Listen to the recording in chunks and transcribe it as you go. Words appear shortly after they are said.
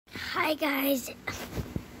Hi guys,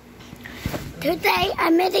 today I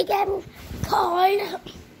made a game called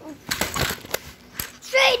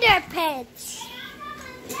Trainer Pets,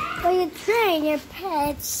 where you train your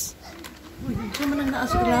pets in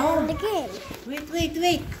the game.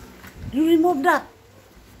 Wait. You remove that.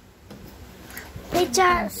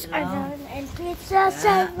 Pizzas are done and pizza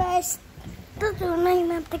service. The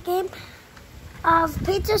name of the game of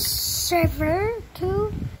Pizza Server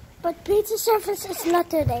 2, but Pizza Service is not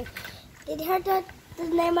today. Did you hear that the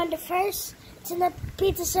name on the first? It's in the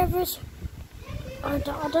Pizza Service or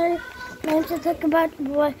the other name to talk about.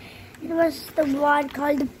 What it was the one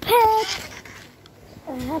called the pet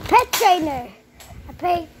trainer, a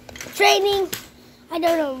pet training. I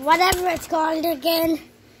don't know, whatever it's called again.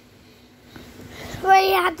 Where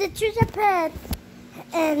you have to choose a pet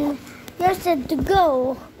and you're set to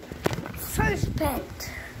go. First pet.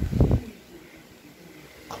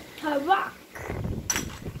 Karak.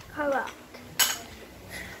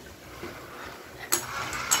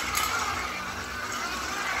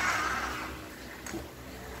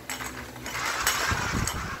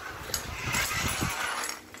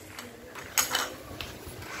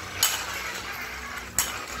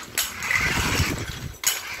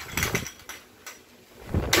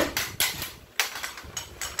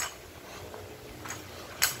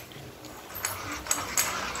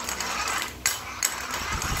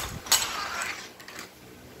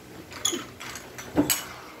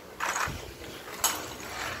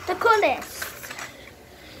 The coolest.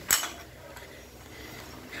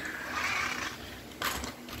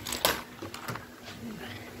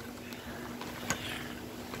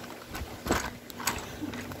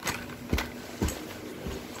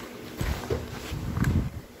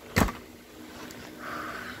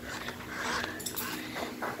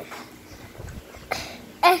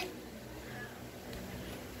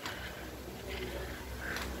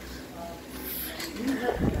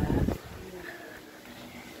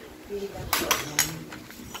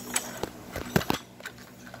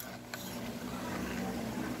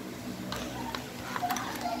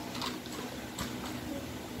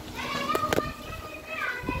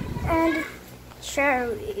 And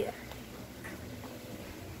cherry.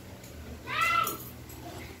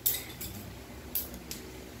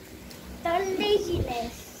 The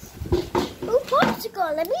laziness. Ooh,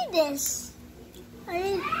 popsicle. Let me eat this.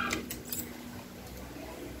 Thank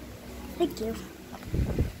you.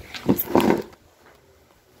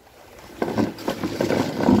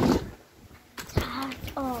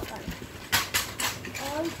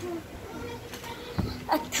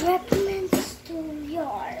 Equipments to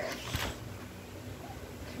yours.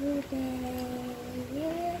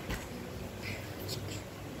 Today.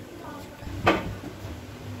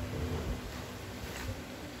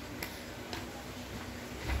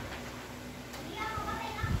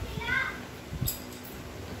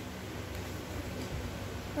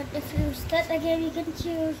 But if you start again, you can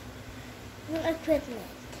choose new equipment.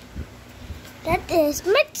 That is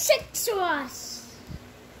mixing sauce.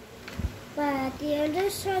 But the other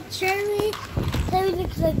side, cherry, then it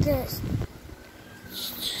looks like this.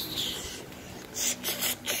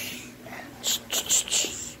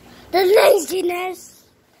 The laziness.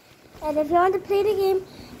 And if you want to play the game,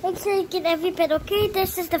 make sure you get every pet, okay?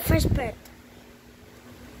 This is the first pet.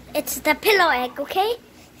 It's the pillow egg, okay?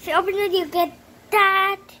 If you open it, you get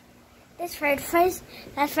that. This for first,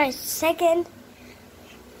 that's for second.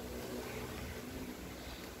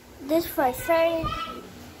 This for third.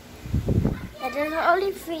 And there's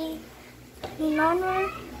only three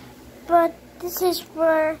non-word, but this is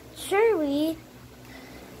for cherry.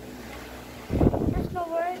 There's no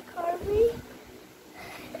word, Carby.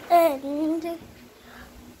 And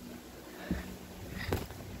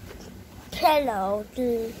pillow,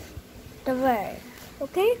 the word.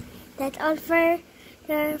 Okay? That's all for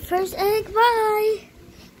the first egg. Bye!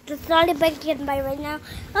 That's all the eggs you can buy right now.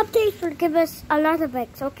 Updates will give us a lot of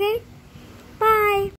eggs, okay? Bye!